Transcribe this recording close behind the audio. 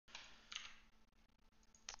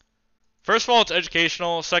first of all, it's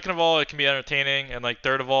educational. Second of all, it can be entertaining, and like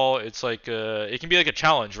third of all, it's like it can be like a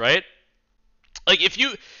challenge, right? Like if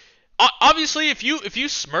you obviously if you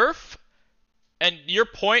Smurf and your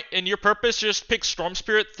point and your purpose just pick Storm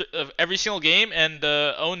Spirit of every single game and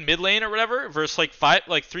own mid lane or whatever versus like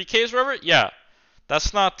 3Ks or whatever, yeah,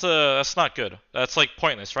 that's not good. That's like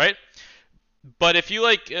pointless, right? But if you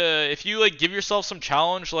like give yourself some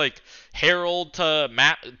challenge like Herald to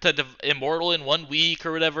Immortal in 1 week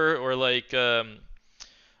or whatever, or like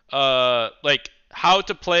how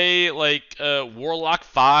to play like Warlock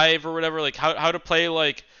 5 or whatever, like how to play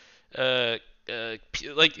uh,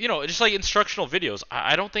 like just like instructional videos.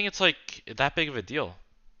 I don't think it's like that big of a deal.